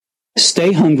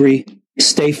Stay hungry,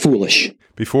 stay foolish.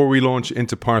 Before we launch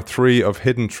into part 3 of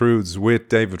Hidden Truths with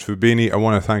David Fubini, I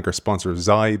want to thank our sponsor,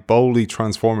 Zai, boldly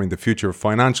transforming the future of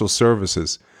financial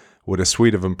services with a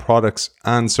suite of products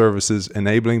and services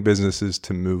enabling businesses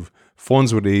to move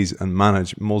funds with ease and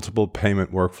manage multiple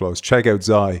payment workflows. Check out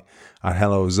Zai at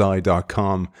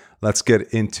hellozai.com. Let's get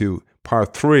into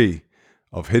part 3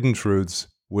 of Hidden Truths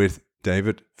with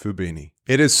David Fubini.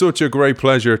 It is such a great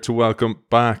pleasure to welcome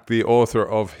back the author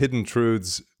of Hidden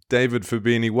Truths, David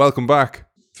Fubini. Welcome back.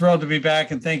 Thrilled to be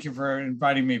back, and thank you for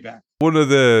inviting me back. One of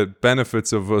the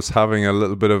benefits of us having a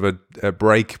little bit of a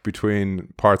break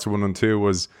between parts 1 and 2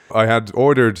 was I had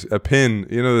ordered a pin.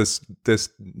 You know, this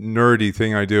nerdy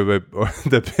thing I do about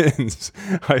the pins.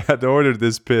 I had ordered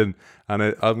this pin, and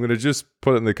I'm going to just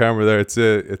put it in the camera there.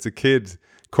 It's a kid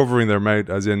covering their mouth,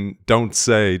 as in don't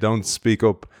speak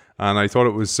up. And I thought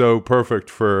it was so perfect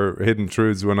for Hidden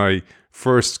Truths when I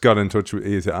first got in touch with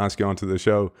you to ask you onto the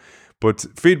show. But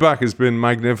feedback has been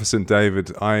magnificent,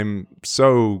 David. I'm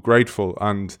so grateful.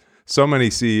 And so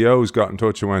many CEOs got in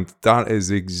touch and went, that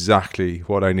is exactly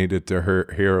what I needed to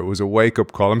hear. It was a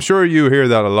wake-up call. I'm sure you hear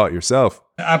that a lot yourself.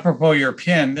 Apropos your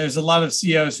pin, there's a lot of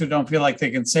CEOs who don't feel like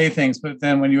they can say things, but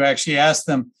then when you actually ask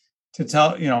them to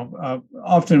tell,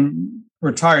 often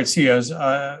retired CEOs,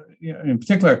 in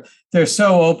particular, they're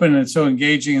so open and so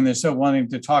engaging, and they're so wanting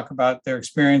to talk about their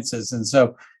experiences. And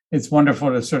so it's wonderful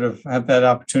to sort of have that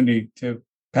opportunity to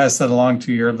pass that along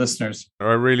to your listeners.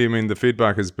 I really mean the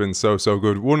feedback has been so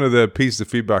good. One of the pieces of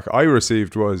feedback I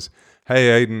received was, hey,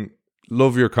 Aidan,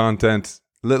 love your content.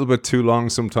 A little bit too long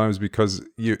sometimes because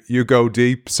you go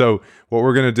deep. So what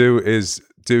we're going to do is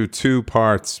do 2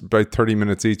 parts, about 30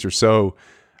 minutes each or so,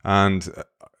 and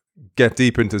get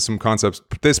deep into some concepts.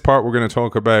 This part we're going to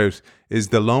talk about is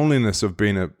the loneliness of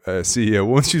being a CEO.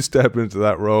 Once you step into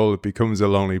that role, it becomes a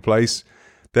lonely place.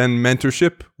 Then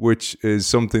mentorship, which is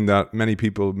something that many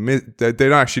people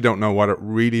they actually don't know what it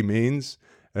really means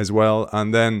as well.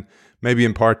 And then maybe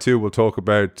in part 2, we'll talk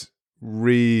about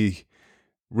rebuilding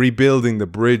the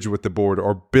bridge with the board,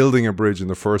 or building a bridge in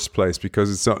the first place, because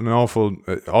it's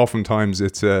oftentimes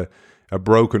it's a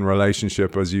broken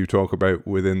relationship, as you talk about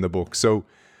within the book. So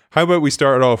how about we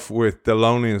start off with the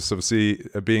loneliness of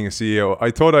being a CEO?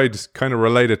 I thought I'd kind of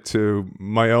relate it to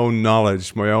my own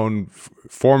knowledge, my own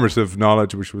formative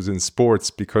knowledge, which was in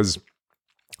sports, because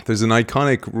there's an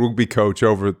iconic rugby coach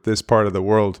over this part of the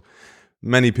world.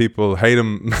 Many people hate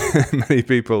him, many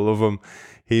people love him.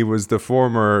 He was the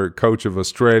former coach of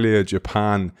Australia,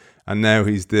 Japan, and now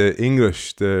he's the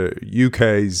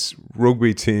UK's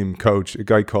rugby team coach, a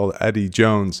guy called Eddie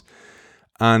Jones.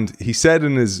 And he said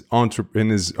in his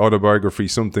autobiography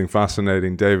something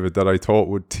fascinating, David, that I thought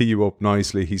would tee you up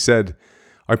nicely. He said,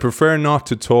 I prefer not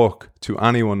to talk to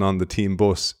anyone on the team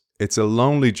bus. It's a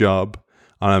lonely job,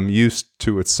 and I'm used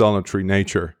to its solitary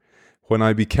nature. When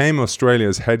I became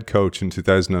Australia's head coach in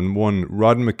 2001,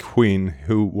 Rod McQueen,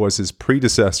 who was his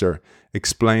predecessor,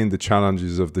 explained the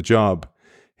challenges of the job.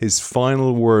 His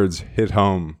final words hit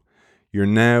home. You're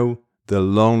now the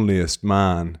loneliest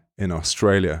man in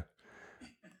Australia.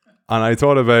 And I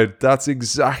thought about, that's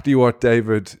exactly what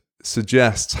David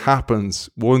suggests happens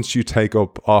once you take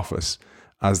up office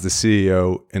as the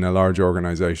CEO in a large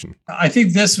organization. I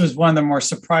think this was one of the more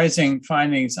surprising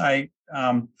findings I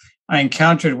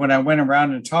encountered when I went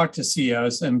around and talked to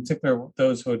CEOs, in particular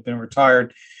those who had been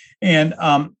retired. And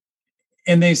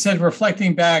they said,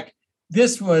 reflecting back,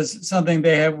 this was something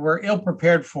they were ill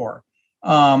prepared for.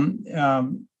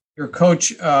 Your coach,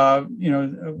 had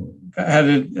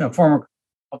a former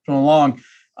helped them along,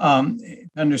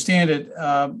 understand it.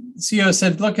 CEO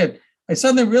said, I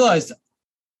suddenly realized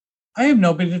I have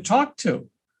nobody to talk to.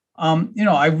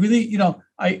 I really,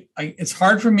 it's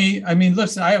hard for me. I mean,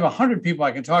 listen, I have 100 people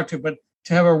I can talk to, but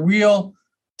to have a real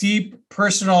deep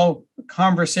personal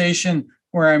conversation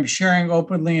where I'm sharing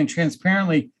openly and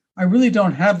transparently, I really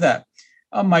don't have that.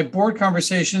 My board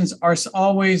conversations are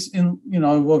always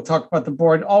we'll talk about the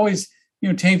board, always,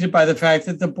 tainted by the fact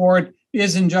that the board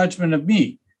is in judgment of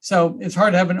me. So it's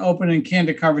hard to have an open and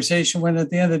candid conversation when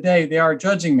at the end of the day, they are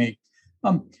judging me.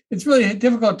 It's really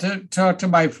difficult to talk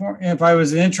to if I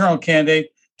was an internal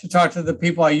candidate, to talk to the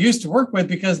people I used to work with,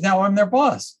 because now I'm their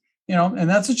boss, and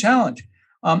that's a challenge.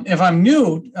 If I'm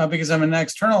new, because I'm an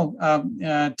external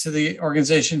to the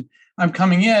organization, I'm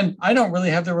coming in, I don't really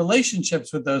have the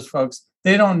relationships with those folks.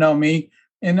 They don't know me.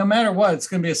 And no matter what, it's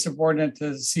going to be a subordinate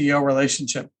to CEO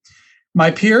relationship.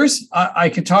 My peers, I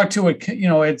can talk to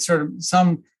at sort of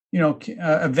some,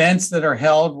 events that are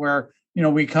held where,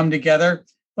 we come together.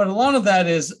 But a lot of that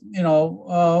is,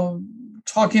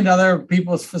 talking to other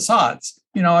people's facades.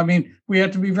 We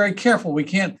have to be very careful. We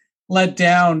can't let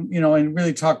down, and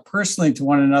really talk personally to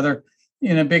one another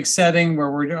in a big setting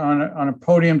where we're on a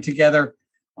podium together,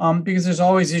 because there's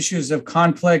always issues of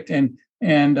conflict and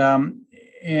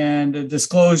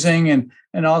disclosing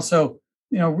and also,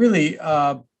 really,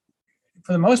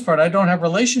 for the most part, I don't have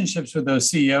relationships with those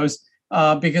CEOs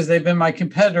because they've been my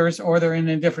competitors or they're in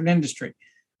a different industry.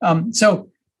 So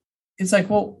it's like,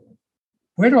 well,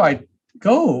 where do I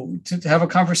go to have a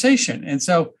conversation? And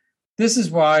so this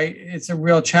is why it's a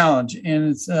real challenge. And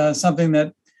it's something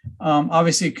that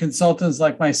obviously consultants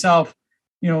like myself,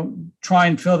 try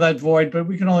and fill that void, but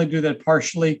we can only do that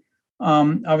partially.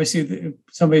 Obviously,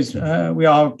 we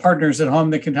all have partners at home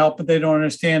that can help, but they don't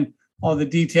understand all the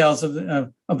details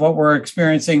of what we're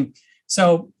experiencing.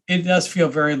 So it does feel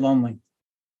very lonely.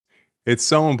 It's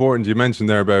so important. You mentioned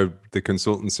there about the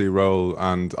consultancy role,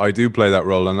 and I do play that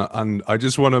role. And I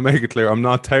just want to make it clear, I'm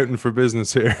not touting for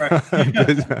business here.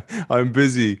 Right. I'm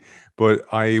busy, but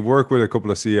I work with a couple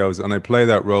of CEOs, and I play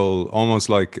that role almost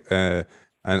like an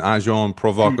agent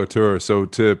provocateur, so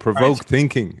to provoke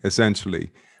thinking,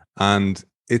 essentially. And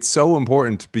it's so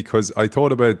important because I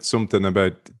thought about something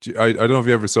about, I don't know if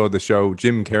you ever saw the show.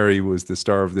 Jim Carrey was the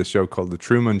star of this show called The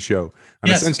Truman Show. And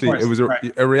yes, essentially it was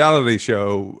a reality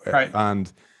show,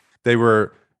 and they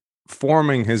were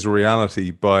forming his reality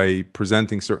by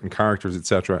presenting certain characters,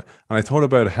 etc. And I thought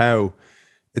about how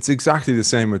it's exactly the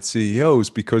same with CEOs,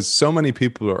 because so many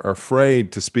people are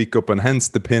afraid to speak up, and hence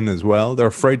the pin as well. They're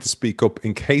afraid to speak up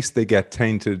in case they get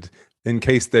tainted, in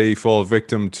case they fall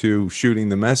victim to shooting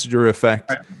the messenger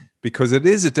effect, because it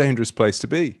is a dangerous place to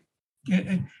be.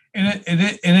 And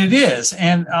it is.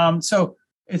 And so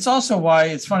it's also why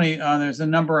it's funny. There's a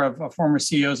number of former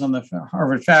CEOs on the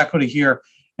Harvard faculty here,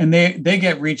 and they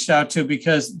get reached out to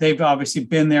because they've obviously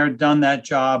been there, done that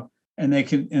job, and they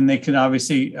can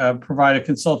obviously provide a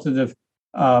consultative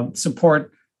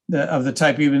support of the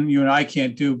type even you and I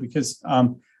can't do, because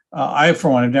I, for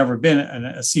one, have never been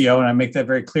a CEO, and I make that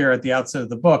very clear at the outset of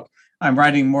the book. I'm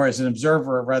writing more as an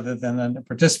observer rather than a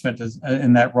participant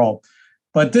in that role.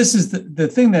 But this is the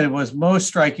thing that was most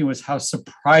striking, was how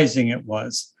surprising it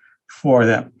was for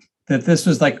them, that this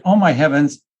was like, oh my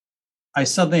heavens, I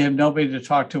suddenly have nobody to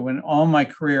talk to when all my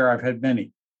career I've had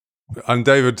many. And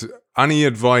David, any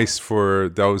advice for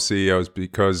those CEOs?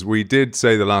 Because we did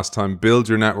say the last time, build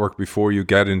your network before you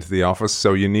get into the office.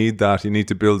 So you need that. You need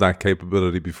to build that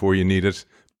capability before you need it.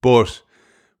 But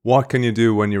what can you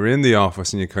do when you're in the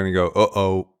office and you kind of go,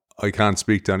 uh-oh, I can't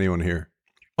speak to anyone here?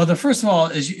 Well, the first of all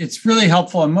is it's really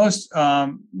helpful. And most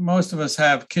of us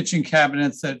have kitchen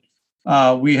cabinets that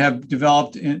we have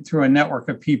developed through a network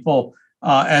of people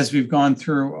as we've gone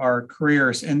through our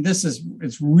careers. And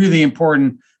it's really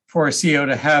important for a CEO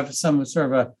to have some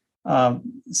sort of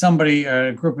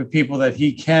a group of people that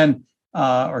he can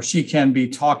or she can be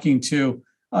talking to.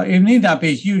 It need not be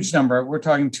a huge number. We're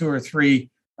talking 2 or 3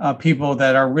 people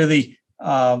that are really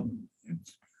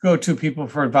go-to people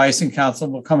for advice and counsel.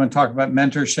 Will come and talk about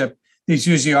mentorship. These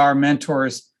usually are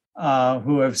mentors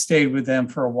who have stayed with them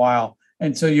for a while.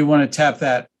 And so you want to tap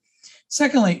that.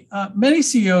 Secondly, many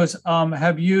CEOs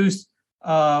have used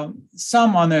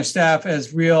some on their staff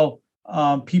as real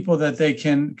people that they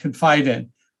can confide in.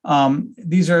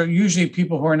 These are usually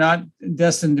people who are not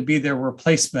destined to be their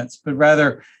replacements, but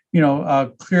rather,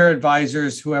 clear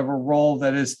advisors who have a role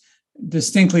that is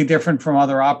distinctly different from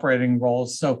other operating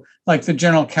roles. So like the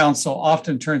general counsel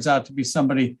often turns out to be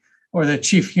somebody, or the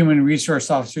chief human resource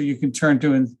officer you can turn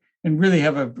to and really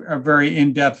have a very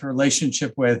in-depth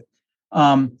relationship with.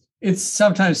 It's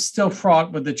sometimes still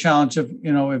fraught with the challenge of,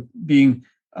 being,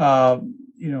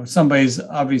 somebody's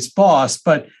obvious boss,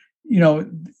 but,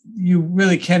 you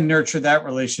really can nurture that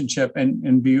relationship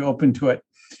and be open to it.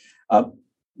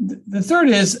 The third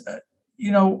is,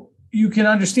 you can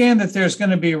understand that there's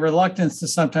going to be a reluctance to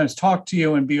sometimes talk to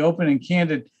you and be open and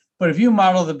candid. But if you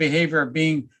model the behavior of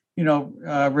being,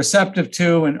 receptive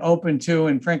to and open to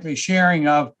and frankly sharing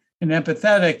of and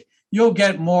empathetic, you'll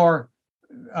get more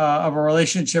of a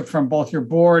relationship from both your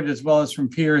board as well as from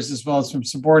peers, as well as from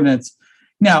subordinates.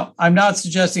 Now, I'm not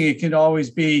suggesting it can always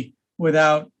be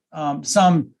without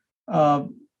some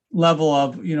level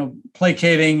of,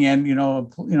 placating and,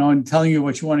 and telling you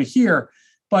what you want to hear.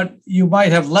 But you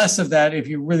might have less of that if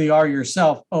you really are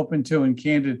yourself open to and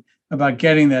candid about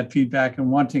getting that feedback and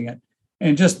wanting it.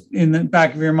 And just in the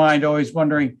back of your mind, always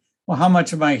wondering, well, how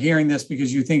much am I hearing this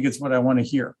because you think it's what I want to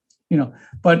hear?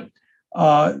 But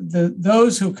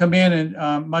those who come in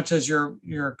and much as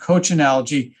your coach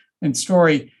analogy and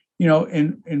story,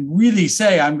 and really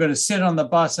say, I'm going to sit on the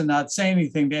bus and not say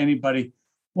anything to anybody,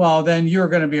 well, then you're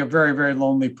going to be a very, very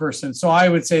lonely person. So I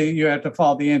would say you have to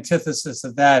follow the antithesis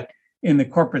of that in the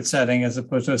corporate setting as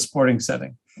opposed to a sporting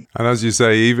setting. And as you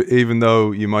say, even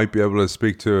though you might be able to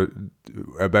speak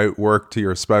about work to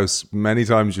your spouse, many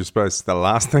times your spouse is the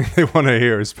last thing they want to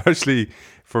hear, especially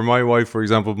for my wife, for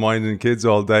example, minding kids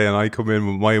all day, and I come in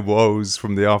with my woes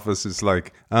from the office. It's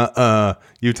like,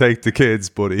 you take the kids,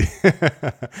 buddy.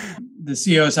 The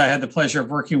CEOs I had the pleasure of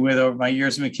working with over my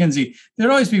years at McKinsey, there'd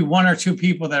always be one or two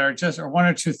people that are just, or one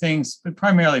or two things, but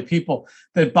primarily people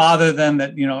that bother them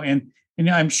that, and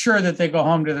I'm sure that they go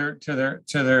home to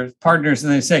their partners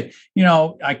and they say,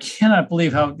 I cannot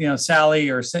believe how, Sally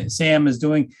or Sam is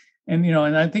doing. And,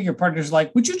 and I think your partner's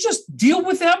like, would you just deal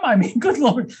with them? I mean, good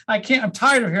Lord, I'm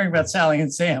tired of hearing about Sally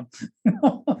and Sam.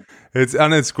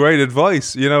 It's great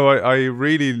advice. I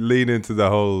really lean into the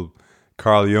whole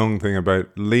Carl Jung thing about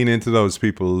lean into those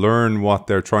people, learn what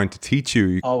they're trying to teach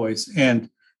you. Always. And,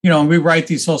 we write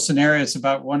these whole scenarios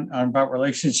about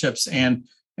relationships and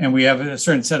we have a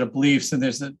certain set of beliefs, and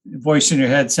there's a voice in your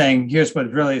head saying, here's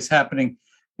what really is happening.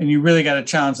 And you really got to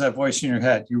challenge that voice in your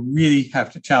head. You really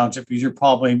have to challenge it because you're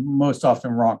probably most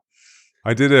often wrong.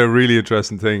 I did a really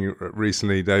interesting thing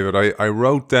recently, David. I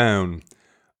wrote down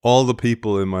all the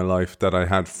people in my life that I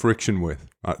had friction with,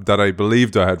 that I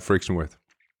believed I had friction with,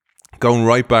 going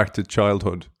right back to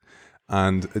childhood.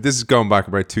 And this is going back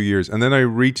about 2 years. And then I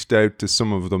reached out to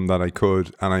some of them that I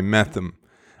could, and I met them.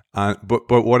 But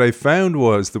what I found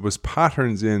was there was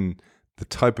patterns in the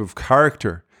type of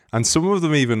character, and some of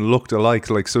them even looked alike.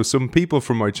 So some people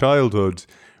from my childhood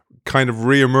kind of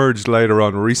reemerged later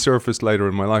on, resurfaced later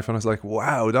in my life, and I was like,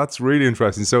 wow, that's really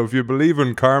interesting. So if you believe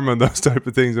in karma and those type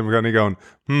of things, I'm kind of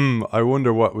going, I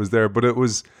wonder what was there. But it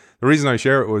was, the reason I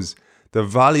share it was the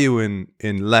value in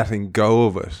letting go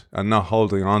of it and not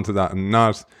holding on to that, and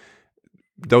not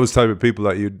those type of people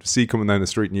that you'd see coming down the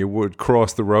street and you would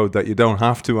cross the road that you don't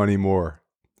have to anymore.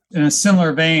 In a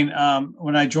similar vein,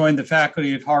 when I joined the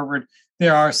faculty at Harvard,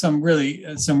 there are some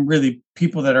really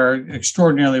people that are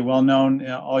extraordinarily well known.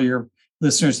 All your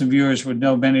listeners and viewers would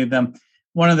know many of them.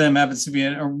 One of them happens to be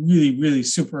a really, really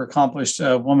super accomplished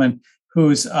woman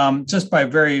who's just by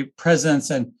very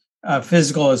presence and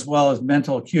physical as well as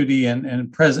mental acuity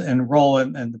and present and role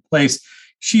in the place.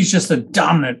 She's just a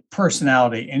dominant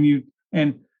personality,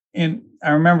 and I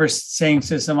remember saying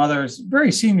to some others,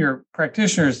 very senior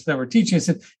practitioners that were teaching, I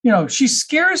said, she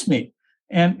scares me.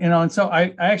 And so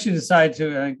I actually decided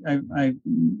to, I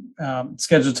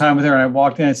scheduled time with her, and I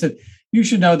walked in and I said, you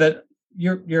should know that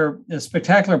you're a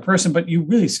spectacular person, but you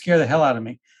really scare the hell out of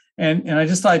me. And I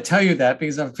just thought I'd tell you that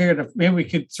because I figured if maybe we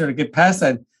could sort of get past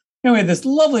that. Anyway, this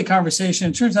lovely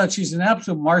conversation. It turns out she's an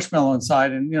absolute marshmallow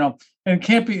inside, and and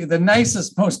can't be the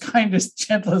nicest, most kindest,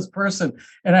 gentlest person.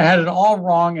 And I had it all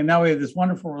wrong, and now we have this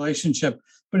wonderful relationship.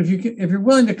 But if you're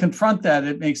willing to confront that,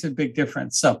 it makes a big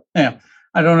difference. So, yeah,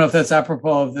 I don't know if that's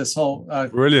apropos of this whole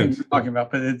brilliant thing we're talking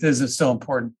about, but it is still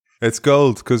important. It's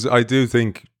gold, because I do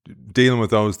think dealing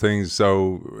with those things,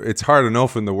 so it's hard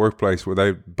enough in the workplace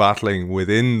without battling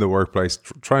within the workplace.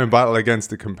 Try and battle against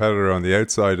the competitor on the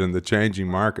outside and the changing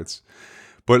markets.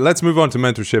 But let's move on to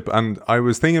mentorship. And I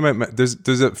was thinking about,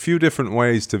 there's a few different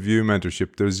ways to view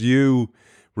mentorship. There's you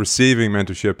receiving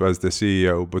mentorship as the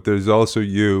CEO, but there's also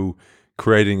you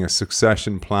creating a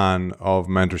succession plan of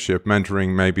mentorship,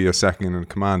 mentoring maybe a second in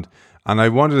command. And I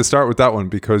wanted to start with that one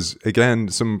because, again,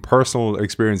 some personal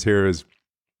experience here is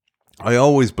I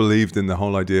always believed in the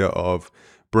whole idea of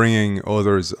bringing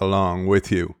others along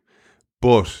with you,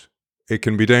 but it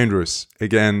can be dangerous,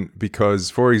 again,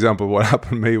 because, for example, what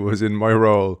happened to me was in my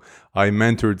role, I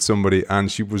mentored somebody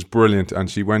and she was brilliant and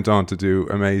she went on to do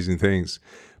amazing things.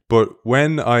 But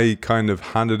when I kind of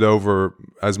handed over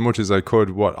as much as I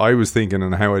could what I was thinking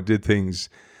and how I did things,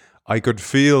 I could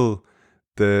feel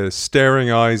the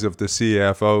staring eyes of the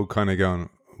CFO kind of going,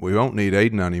 we won't need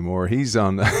Aidan anymore. He's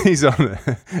on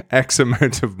X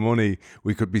amount of money.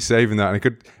 We could be saving that.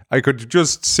 And I could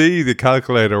just see the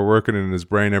calculator working in his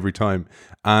brain every time.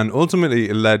 And ultimately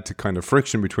it led to kind of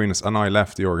friction between us, and I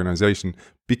left the organization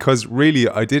because really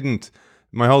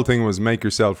my whole thing was make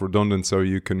yourself redundant so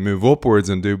you can move upwards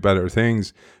and do better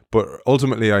things. But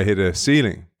ultimately I hit a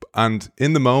ceiling. And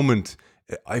in the moment,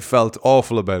 I felt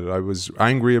awful about it. I was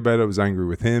angry about it. I was angry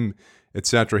with him,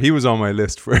 etc. He was on my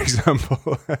list, for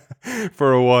example,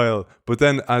 for a while. But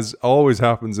then, as always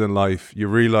happens in life, you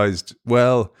realized,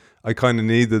 well, I kind of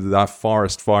needed that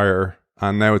forest fire,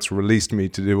 and now it's released me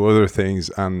to do other things,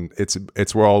 and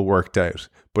it's all worked out.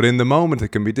 But in the moment, it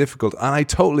can be difficult, and I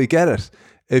totally get it.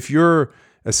 If you're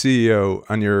a CEO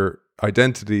and your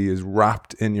identity is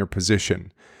wrapped in your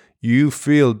position, you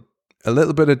feel a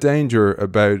little bit of danger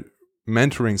about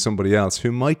mentoring somebody else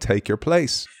who might take your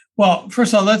place. Well,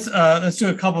 first of all, let's do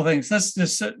a couple of things. Let's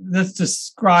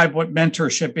describe what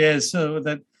mentorship is, so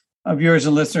that our viewers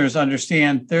and listeners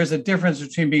understand. There's a difference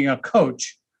between being a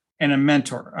coach and a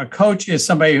mentor. A coach is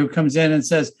somebody who comes in and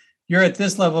says, "You're at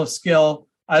this level of skill.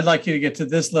 I'd like you to get to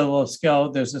this level of skill.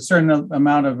 There's a certain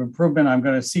amount of improvement I'm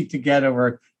going to seek to get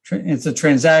over." It's a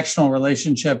transactional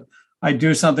relationship. I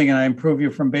do something and I improve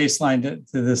you from baseline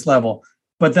to this level,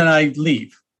 but then I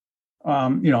leave.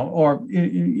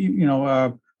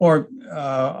 Or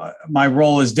my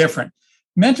role is different.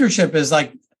 Mentorship is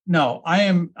like, no,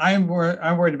 I'm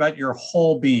worried about your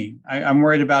whole being. I'm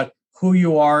worried about who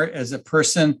you are as a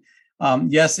person.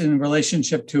 Yes, in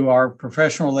relationship to our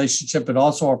professional relationship, but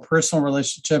also our personal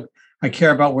relationship. I care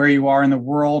about where you are in the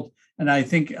world, and I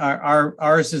think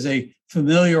ours is a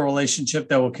familiar relationship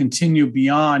that will continue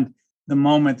beyond the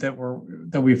moment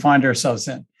that we find ourselves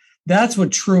in. That's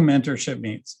what true mentorship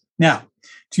means. Now,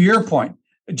 to your point,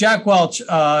 Jack Welch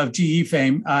of GE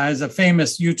fame has a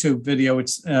famous YouTube video,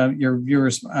 which your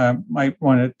viewers might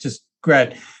want to just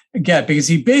get, because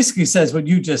he basically says what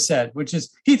you just said, which is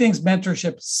he thinks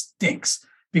mentorship stinks,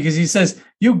 because he says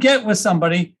you get with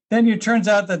somebody, then it turns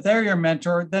out that they're your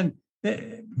mentor, then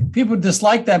people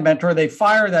dislike that mentor, they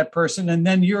fire that person, and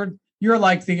then you're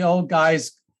like the old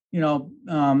guy's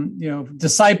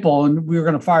disciple, and we're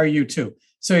going to fire you too.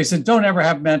 So he said, don't ever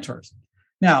have mentors.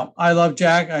 Now, I love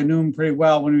Jack. I knew him pretty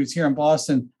well when he was here in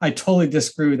Boston. I totally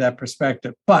disagree with that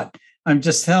perspective, but I'm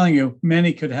just telling you,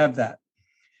 many could have that.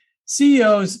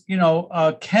 CEOs,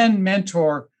 can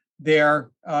mentor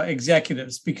their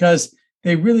executives, because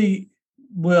they really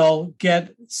will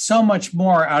get so much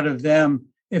more out of them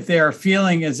if they are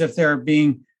feeling as if they're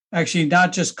being actually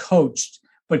not just coached,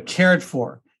 but cared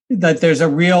for, that there's a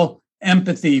real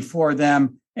empathy for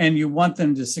them and you want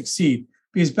them to succeed.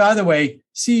 Because, by the way,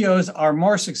 CEOs are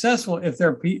more successful if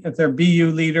their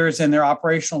BU leaders and their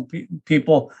operational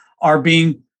people are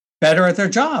being better at their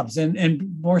jobs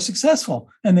and more successful.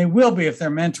 And they will be if they're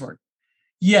mentored.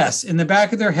 Yes, in the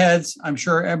back of their heads, I'm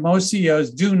sure most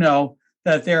CEOs do know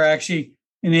that they're actually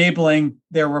enabling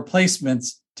their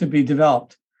replacements to be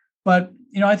developed. But,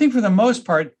 I think for the most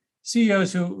part,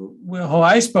 CEOs who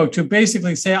I spoke to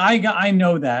basically say, I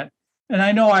know that, and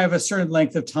I know I have a certain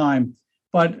length of time.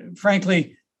 But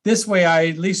frankly, this way, I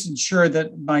at least ensure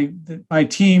that my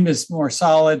team is more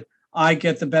solid. I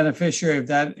get the beneficiary of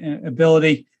that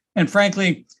ability. And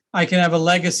frankly, I can have a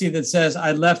legacy that says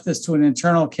I left this to an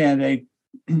internal candidate.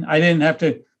 We didn't have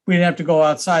to go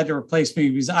outside to replace me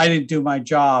because I didn't do my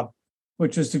job,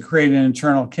 which was to create an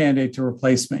internal candidate to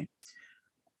replace me.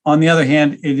 On the other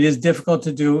hand, it is difficult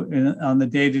to do on the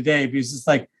day-to-day, because it's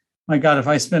like, my God, if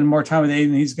I spend more time with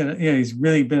Aiden, he's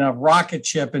really been a rocket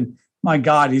ship, and my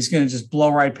God, he's going to just blow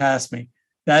right past me.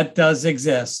 That does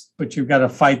exist, but you've got to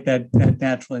fight that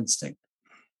natural instinct.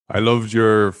 I loved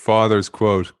your father's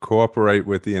quote, cooperate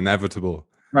with the inevitable.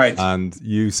 Right. And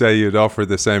you say you'd offer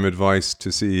the same advice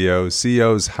to CEOs.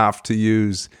 CEOs have to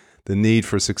use the need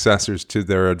for successors to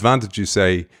their advantage, you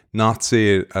say, not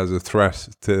see it as a threat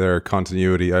to their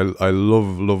continuity. I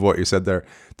love what you said there.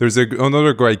 There's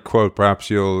another great quote, perhaps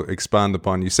you'll expand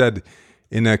upon. You said,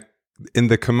 in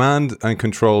the command and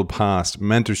control past,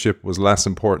 mentorship was less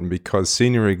important because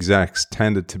senior execs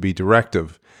tended to be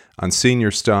directive and senior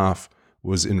staff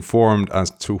was informed as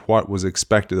to what was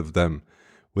expected of them.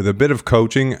 With a bit of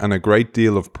coaching and a great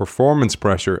deal of performance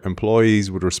pressure, employees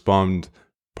would respond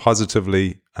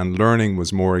positively and learning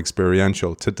was more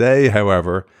experiential. Today,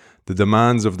 however, the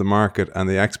demands of the market and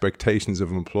the expectations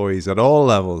of employees at all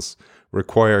levels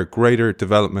require greater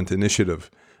development initiative,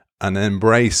 an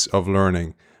embrace of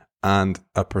learning, and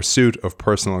a pursuit of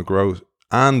personal growth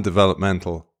and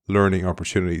developmental learning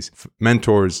opportunities.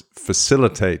 Mentors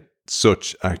facilitate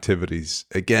such activities.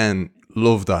 Again,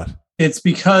 love that. It's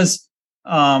because,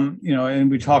 and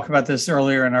we talked about this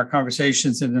earlier in our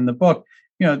conversations and in the book,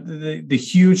 the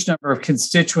huge number of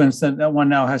constituents that one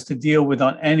now has to deal with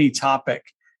on any topic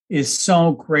is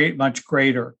so much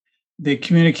greater. The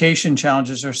communication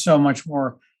challenges are so much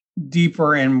more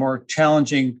deeper and more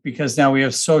challenging because now we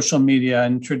have social media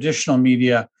and traditional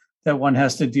media that one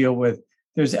has to deal with.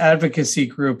 There's advocacy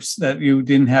groups that you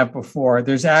didn't have before.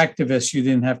 There's activists you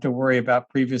didn't have to worry about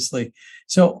previously.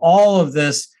 So all of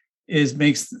this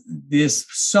makes this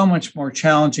so much more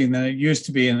challenging than it used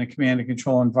to be in a command and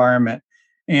control environment.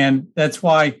 And that's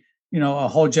why, a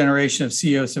whole generation of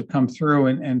CEOs have come through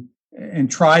and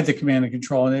tried the command and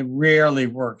control, and it rarely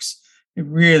works. It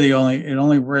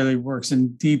only really works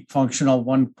in deep functional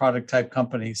one product type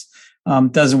companies.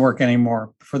 Doesn't work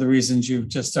anymore for the reasons you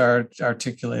just are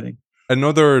articulating.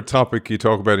 Another topic you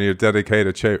talk about in your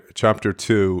dedicated chapter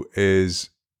 2 is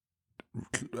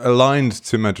aligned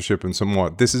to mentorship in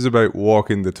somewhat. This is about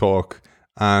walking the talk,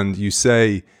 and you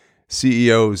say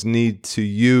CEOs need to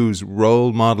use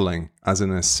role modeling as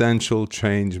an essential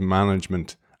change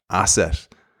management asset.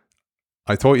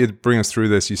 I thought you'd bring us through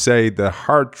this. You say the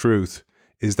hard truth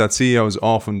is that CEOs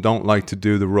often don't like to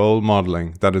do the role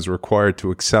modeling that is required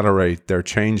to accelerate their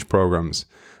change programs.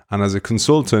 And as a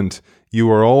consultant, you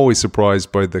were always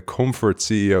surprised by the comfort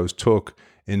CEOs took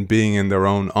in being in their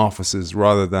own offices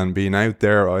rather than being out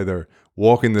there either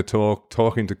walking the talk,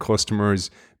 talking to customers,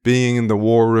 being in the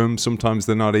war room. Sometimes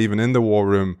they're not even in the war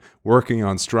room, working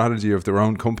on strategy of their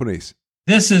own companies.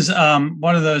 This is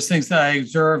one of those things that I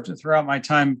observed throughout my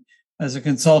time as a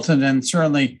consultant, and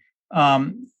certainly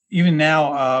even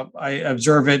now I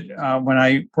observe it when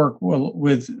I work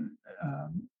with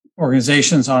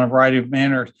organizations on a variety of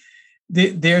manners.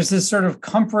 There's this sort of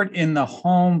comfort in the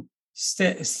home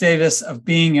status of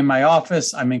being in my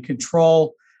office. I'm in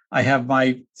control. I have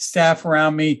my staff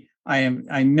around me.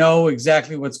 I know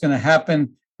exactly what's going to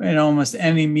happen in almost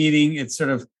any meeting. It's sort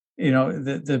of,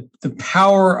 the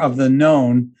power of the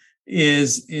known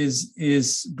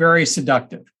is very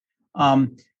seductive.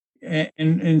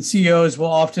 And CEOs will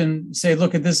often say,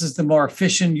 look, this is the more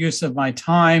efficient use of my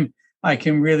time. I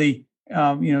can really,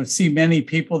 see many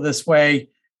people this way.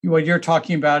 What you're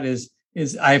talking about is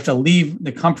I have to leave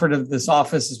the comfort of this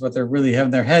office is what they're really having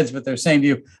in their heads, but they're saying to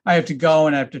you, I have to go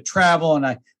and I have to travel and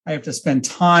I have to spend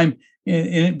time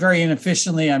in it very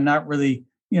inefficiently. I'm not really,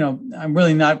 I'm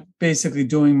really not basically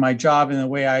doing my job in the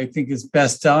way I think is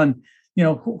best done.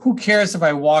 Who cares if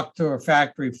I walk through a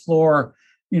factory floor?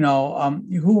 Who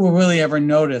will really ever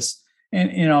notice?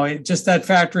 And, just that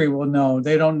factory will know.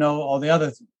 They don't know all the other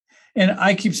things. And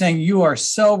I keep saying, you are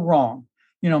so wrong,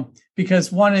 because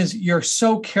one is you're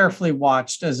so carefully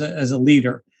watched as a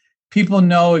leader. People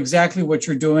know exactly what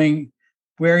you're doing,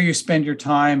 where you spend your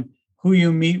time, who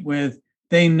you meet with.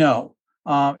 They know.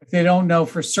 If they don't know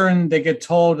for certain, they get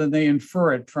told and they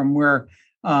infer it from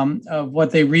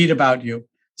what they read about you.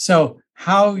 So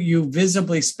how you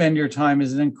visibly spend your time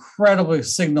is an incredible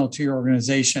signal to your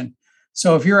organization.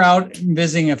 So if you're out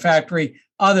visiting a factory,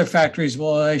 other factories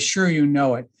will assure you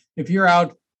know it. If you're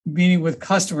out meeting with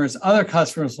customers, other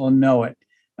customers will know it.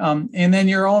 And then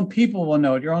your own people will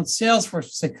know it. Your own sales force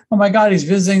will say, oh my God, he's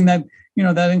visiting that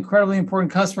incredibly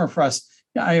important customer for us.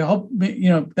 I hope,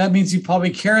 that means he probably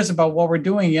cares about what we're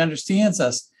doing. He understands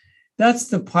us. That's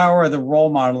the power of the role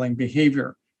modeling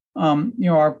behavior.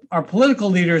 Our political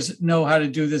leaders know how to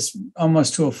do this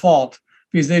almost to a fault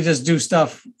because they just do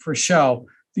stuff for show,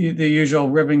 the usual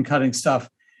ribbon cutting stuff.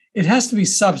 It has to be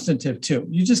substantive too.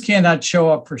 You just cannot show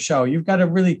up for show. You've got to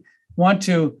really want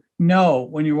to know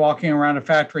when you're walking around a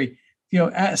factory,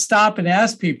 stop and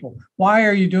ask people, why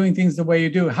are you doing things the way you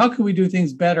do? How can we do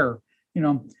things better?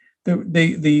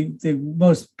 The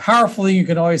most powerful thing you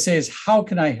can always say is, how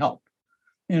can I help?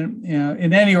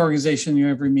 In any organization you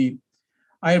ever meet.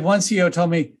 I had one CEO tell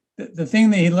me the thing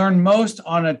that he learned most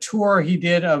on a tour he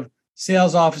did of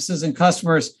sales offices and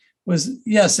customers was,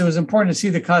 yes, it was important to see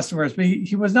the customers, but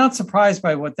he was not surprised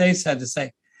by what they had to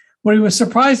say. What he was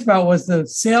surprised about was the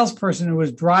salesperson who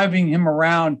was driving him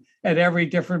around at every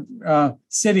different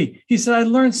city. He said, I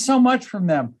learned so much from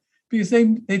them because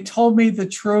they told me the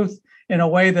truth in a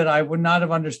way that I would not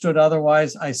have understood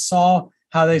otherwise. I saw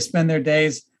how they spend their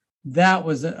days. That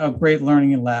was a great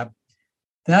learning lab.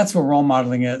 That's what role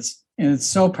modeling is. And it's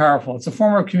so powerful. It's a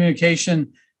form of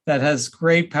communication that has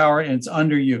great power and it's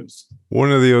underused.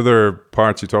 One of the other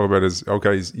parts you talk about is,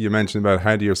 okay, you mentioned about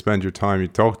how do you spend your time.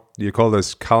 You call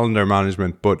this calendar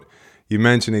management, but you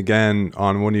mentioned again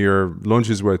on one of your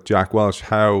lunches with Jack Welch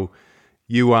how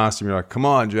you asked him, you're like, come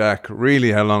on, Jack,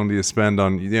 really, how long do you spend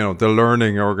on, the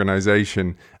learning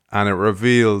organization? And it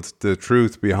revealed the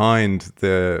truth behind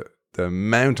the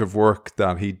amount of work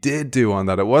that he did do on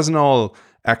that. It wasn't all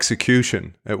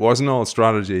execution. It wasn't all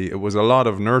strategy. It was a lot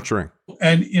of nurturing.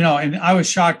 And, and I was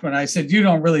shocked when I said, you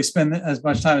don't really spend as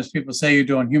much time as people say you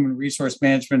do on human resource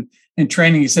management and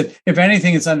training. He said, if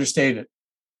anything, it's understated.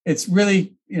 It's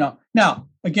really, now,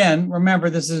 again, remember,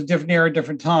 this is a different era,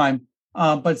 different time.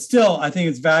 But still, I think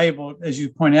it's valuable, as you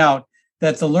point out,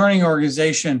 that the learning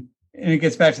organization, and it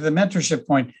gets back to the mentorship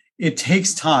point, it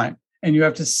takes time and you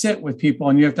have to sit with people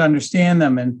and you have to understand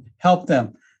them and help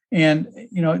them. And,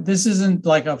 this isn't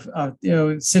like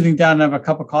sitting down and have a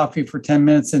cup of coffee for 10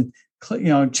 minutes and,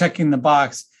 checking the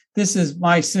box. This is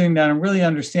my sitting down and really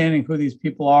understanding who these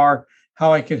people are,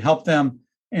 how I can help them,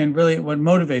 and really what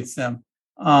motivates them.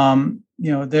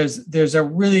 There's a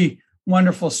really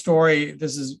wonderful story.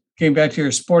 This is getting back to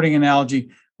your sporting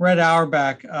analogy. Red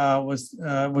Auerbach was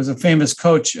a famous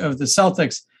coach of the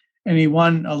Celtics. and he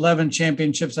won 11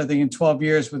 championships, I think, in 12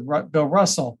 years with Bill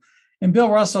Russell. And Bill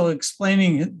Russell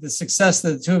explaining the success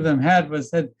that the two of them had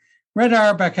was that Red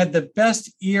Auerbach had the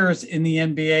best ears in the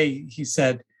NBA, he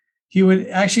said. He would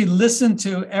actually listen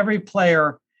to every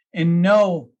player and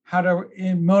know how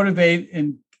to motivate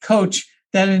and coach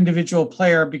that individual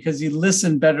player because he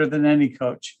listened better than any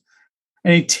coach.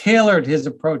 And he tailored his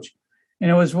approach.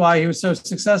 And it was why he was so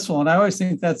successful. And I always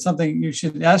think that's something you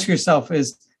should ask yourself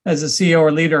as a CEO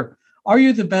or leader. Are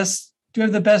you the best? Do you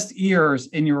have the best ears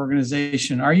in your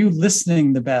organization? Are you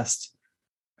listening the best?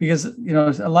 Because,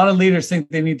 a lot of leaders think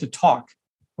they need to talk.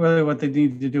 Really what they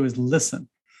need to do is listen.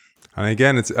 And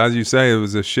again, it's, as you say, it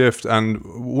was a shift. And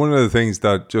one of the things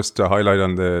that, just to highlight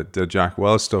on the Jack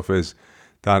Welch stuff, is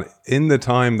that in the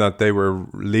time that they were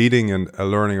leading a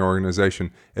learning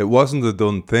organization, it wasn't a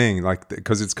done thing. Like,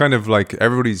 because it's kind of like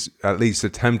everybody's at least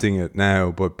attempting it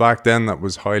now, but back then that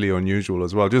was highly unusual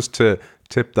as well. Just to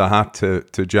tip the hat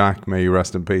to Jack, may you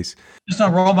rest in peace. Just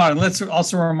not role model. Let's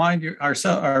also remind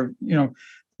ourselves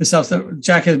that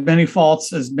Jack has many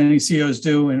faults, as many CEOs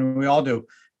do, and we all do.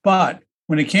 But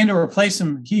when it came to replace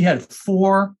him, he had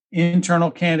 4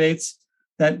 internal candidates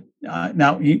that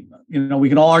now we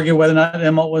can all argue whether or not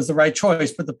Emmett was the right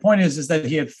choice, but the point is that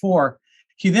he had 4.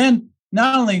 He then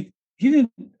he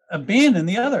didn't abandon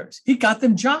the others. He got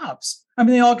them jobs. I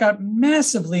mean, they all got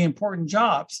massively important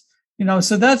jobs.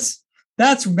 So that's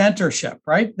mentorship,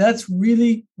 right? That's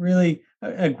really, really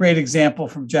a great example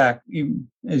from Jack. Even,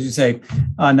 as you say,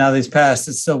 now that he's passed,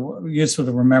 it's so useful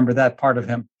to remember that part of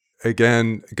him.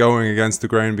 Again, going against the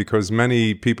grain, because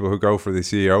many people who go for the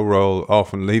CEO role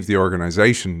often leave the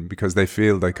organization because they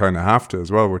feel they kind of have to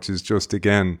as well, which is just,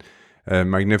 again,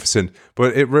 magnificent.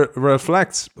 But it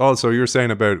reflects also, you're saying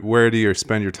about where do you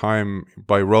spend your time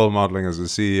by role modeling as a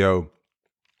CEO.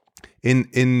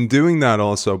 In doing that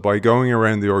also, by going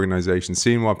around the organization,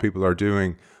 seeing what people are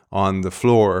doing on the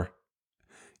floor,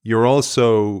 you're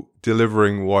also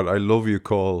delivering what I love you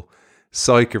call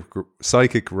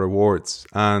psychic rewards.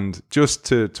 And just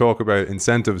to talk about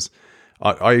incentives,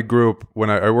 I grew up when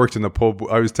I worked in the pub.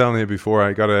 I was telling you before,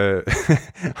 I got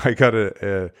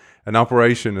an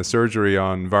operation, a surgery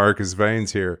on varicose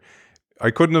veins here.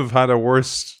 I couldn't have had a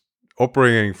worse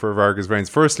upbringing for varicose veins.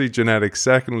 Firstly, genetics.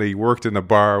 Secondly, worked in a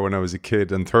bar when I was a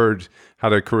kid. And third,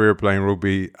 had a career playing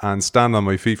rugby and stand on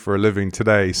my feet for a living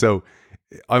today. So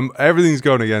everything's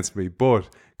going against me. But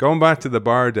going back to the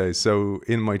bar days, so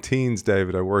in my teens,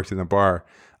 David, I worked in a bar,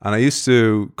 and I used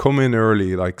to come in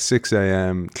early, like 6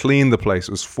 a.m., clean the place.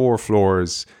 It was 4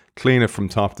 floors, clean it from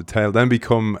top to tail, then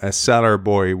become a cellar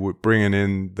boy, bringing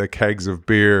in the kegs of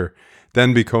beer,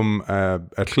 then become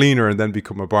a cleaner, and then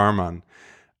become a barman.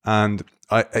 And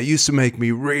it used to make me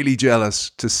really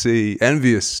envious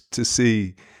to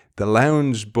see the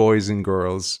lounge boys and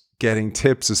girls getting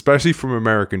tips, especially from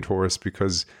American tourists,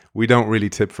 because we don't really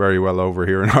tip very well over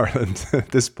here in Ireland,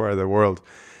 this part of the world.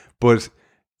 But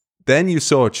then you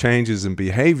saw changes in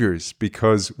behaviors,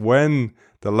 because when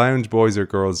the lounge boys or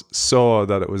girls saw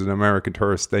that it was an American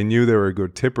tourist, they knew they were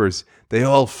good tippers. They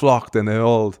all flocked, and they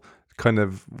all kind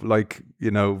of like,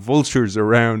 vultures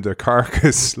around a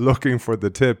carcass looking for the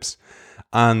tips.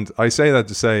 And I say that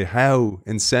to say how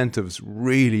incentives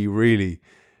really, really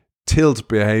tilt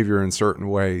behavior in certain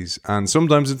ways. And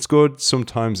sometimes it's good,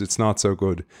 sometimes it's not so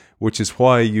good, which is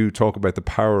why you talk about the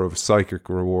power of psychic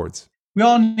rewards. We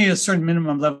all need a certain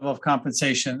minimum level of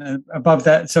compensation, and above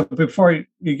that. So before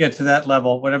you get to that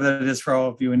level, whatever that is for all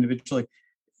of you individually,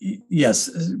 yes,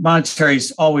 monetary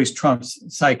always trumps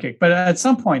psychic. But at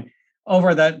some point,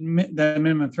 over that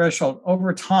minimum threshold,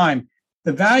 over time,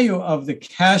 the value of the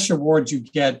cash rewards you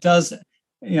get does,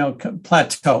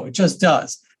 plateau. It just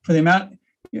does. For the amount,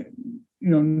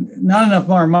 not enough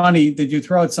more money that you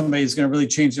throw at somebody is going to really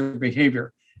change their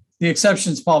behavior. The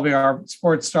exceptions probably are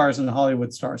sports stars and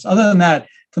Hollywood stars. Other than that,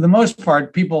 for the most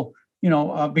part, people,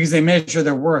 because they measure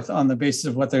their worth on the basis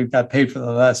of what they got paid for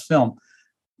the last film.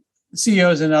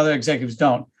 CEOs and other executives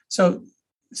don't. So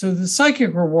the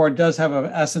psychic reward does have an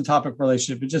asymptotic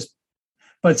relationship.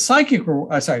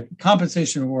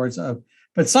 Compensation rewards.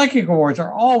 But psychic rewards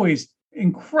are always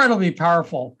incredibly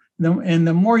powerful. And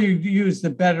the more you use, the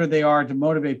better they are to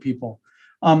motivate people.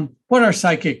 What are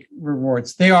psychic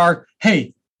rewards? They are,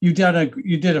 hey, you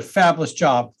did a fabulous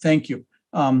job. Thank you.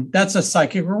 That's a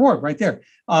psychic reward right there.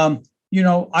 I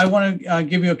want to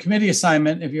give you a committee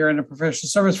assignment if you're in a professional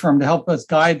service firm to help us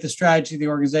guide the strategy of the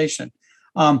organization.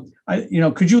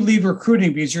 Could you lead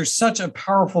recruiting because you're such a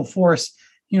powerful force,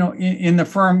 in the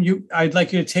firm? I'd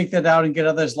like you to take that out and get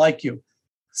others like you.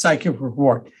 Psychic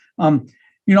reward.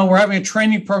 We're having a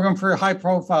training program for high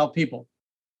profile people.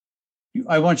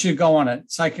 I want you to go on a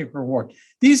psychic reward.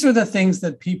 These are the things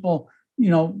that people,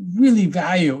 really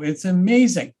value. It's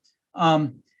amazing.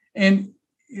 And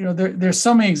there's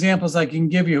so many examples I can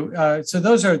give you. So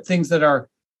those are things that are,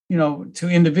 to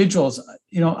individuals.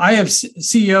 I have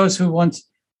CEOs who once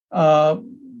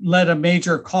led a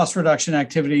major cost reduction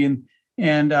activity,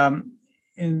 and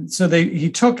so he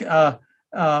took a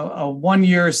 1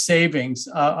 year's savings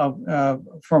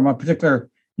from a particular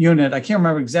unit. I can't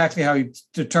remember exactly how he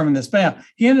determined this, but yeah,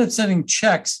 he ended up sending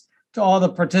checks to all the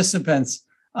participants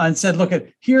and said, look,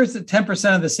 here's the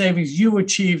 10% of the savings you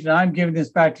achieved, and I'm giving this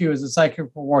back to you as a psychic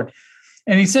reward.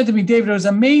 And he said to me, David, it was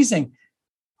amazing.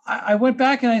 I went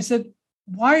back and I said,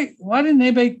 why didn't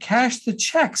anybody cash the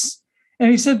checks?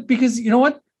 And he said, because you know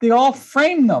what? They all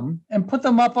framed them and put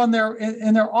them up on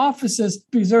in their offices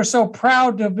because they're so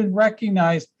proud to have been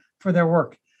recognized for their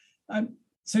work.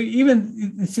 So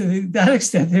even to that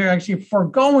extent, they're actually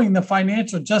foregoing the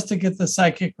financial just to get the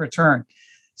psychic return.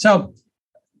 So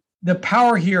the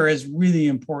power here is really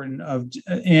important,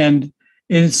 and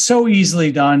it is so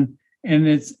easily done, and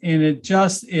it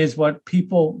just is what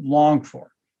people long for.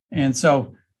 And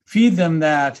so feed them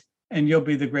that, and you'll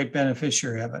be the great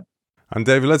beneficiary of it. And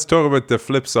David, let's talk about the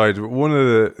flip side. One of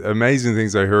the amazing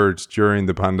things I heard during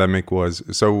the pandemic was,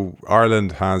 so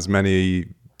Ireland has many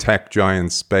tech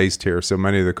giants based here. So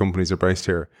many of the companies are based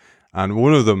here. And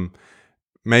one of them,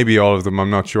 maybe all of them, I'm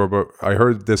not sure, but I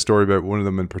heard this story about one of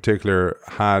them in particular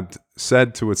had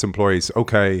said to its employees,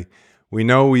 okay, we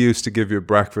know we used to give you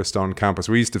breakfast on campus.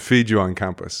 We used to feed you on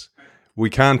campus. We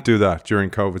can't do that during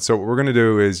COVID. So what we're going to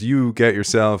do is you get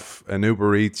yourself an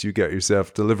Uber Eats, you get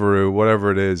yourself Deliveroo,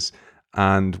 whatever it is,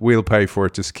 and we'll pay for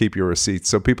it. Just keep your receipts.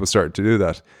 So people started to do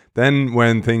that. Then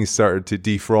when things started to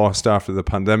defrost after the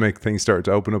pandemic, things started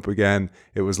to open up again.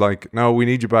 It was like, no, we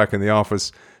need you back in the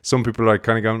office. Some people are like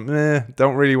kind of going,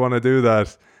 don't really want to do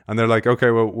that. And they're like,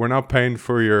 okay, well, we're not paying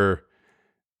for your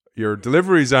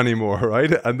deliveries anymore,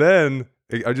 right? And then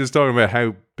I'm just talking about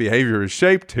how behavior is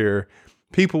shaped here.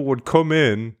 People would come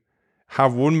in,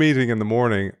 have one meeting in the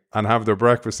morning and have their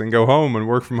breakfast and go home and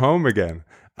work from home again.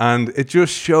 And it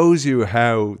just shows you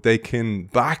how they can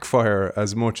backfire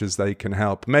as much as they can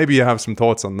help. Maybe you have some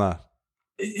thoughts on that.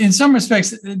 In some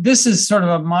respects, this is sort of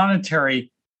a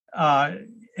monetary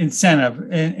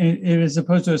incentive as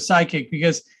opposed to a psychic,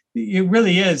 because it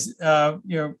really is,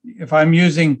 if I'm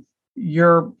using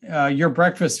your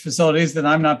breakfast facilities, then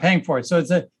I'm not paying for it. So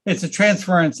it's a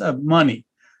transference of money.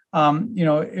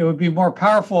 It would be more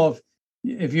powerful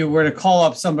if you were to call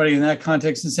up somebody in that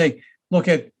context and say, look,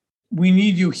 we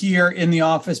need you here in the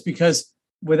office because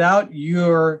without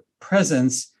your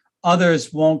presence,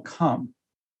 others won't come.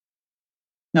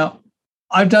 Now,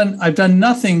 I've done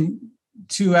nothing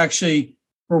to actually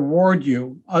reward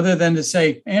you other than to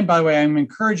say, and by the way, I'm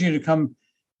encouraging you to come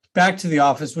back to the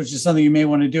office, which is something you may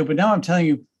want to do. But now I'm telling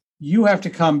you, you have to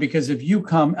come, because if you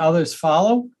come, others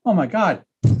follow. Oh my God.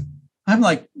 I'm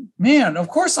like, man, of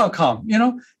course I'll come.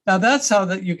 Now that's how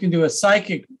that you can do a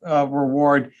psychic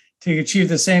reward to achieve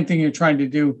the same thing you're trying to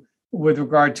do with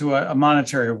regard to a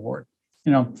monetary reward.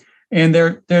 And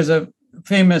there's a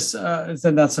famous,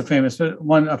 not so famous, but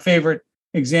a favorite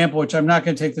example, which I'm not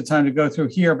going to take the time to go through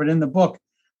here, but in the book,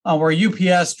 where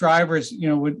UPS drivers,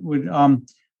 would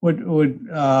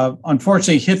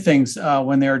unfortunately hit things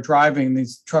when they were driving.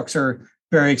 These trucks are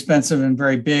very expensive and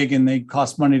very big, and they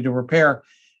cost money to repair.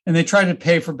 And they tried to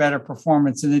pay for better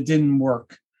performance, and it didn't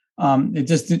work.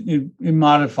 It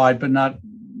modified, but not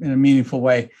in a meaningful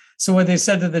way. So what they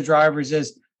said to the drivers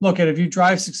is, look, if you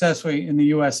drive successfully in the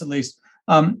US, at least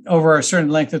over a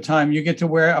certain length of time, you get to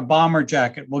wear a bomber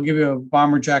jacket. We'll give you a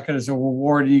bomber jacket as a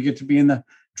reward, and you get to be in the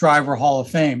Driver Hall of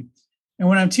Fame. And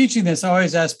when I'm teaching this, I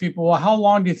always ask people, well, how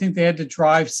long do you think they had to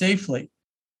drive safely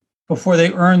before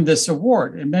they earned this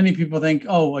award? And many people think,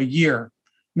 a year,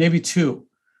 maybe 2.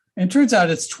 And it turns out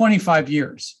it's 25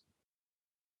 years.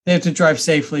 They have to drive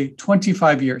safely,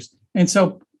 25 years. And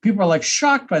so people are like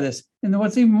shocked by this. And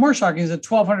what's even more shocking is that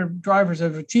 1,200 drivers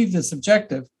have achieved this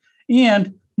objective.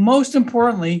 And most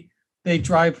importantly, they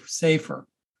drive safer.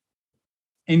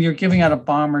 And you're giving out a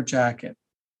bomber jacket.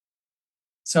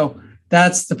 So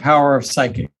that's the power of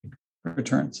psychic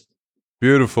returns.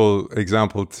 Beautiful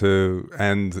example to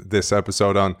end this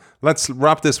episode on. Let's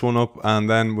wrap this one up and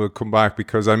then we'll come back,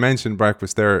 because I mentioned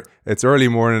breakfast there. It's early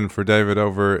morning for David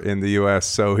over in the US,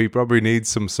 so he probably needs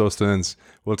some sustenance.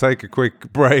 We'll take a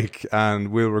quick break and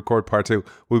we'll record part 2.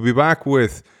 We'll be back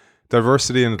with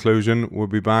diversity and inclusion. We'll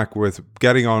be back with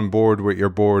getting on board with your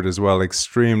board as well.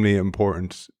 Extremely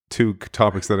important. 2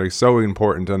 topics that are so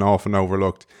important and often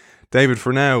overlooked. David,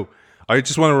 for now, I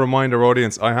just want to remind our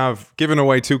audience, I have given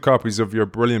away 2 copies of your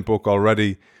brilliant book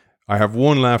already. I have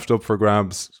one left up for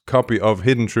grabs, copy of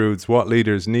Hidden Truths, What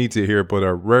Leaders Need to Hear But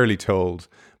Are Rarely Told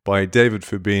by David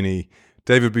Fubini.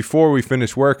 David, before we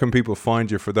finish, where can people find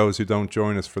you for those who don't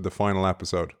join us for the final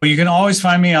episode? Well, you can always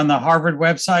find me on the Harvard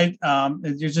website.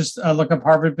 You just look up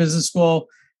Harvard Business School.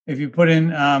 If you put in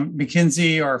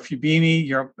McKinsey or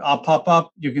Fubini, I'll pop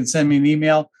up. You can send me an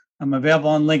email. I'm available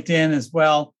on LinkedIn as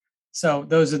well. So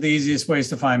those are the easiest ways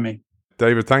to find me.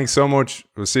 David, thanks so much.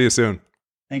 We'll see you soon.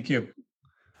 Thank you.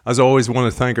 As always, I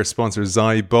want to thank our sponsor,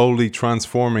 Xi, boldly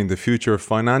transforming the future of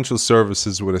financial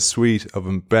services with a suite of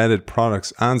embedded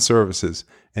products and services,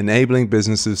 enabling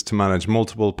businesses to manage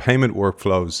multiple payment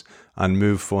workflows and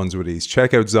move funds with ease.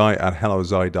 Check out Xi at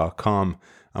helloxi.com,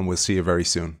 and we'll see you very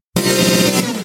soon.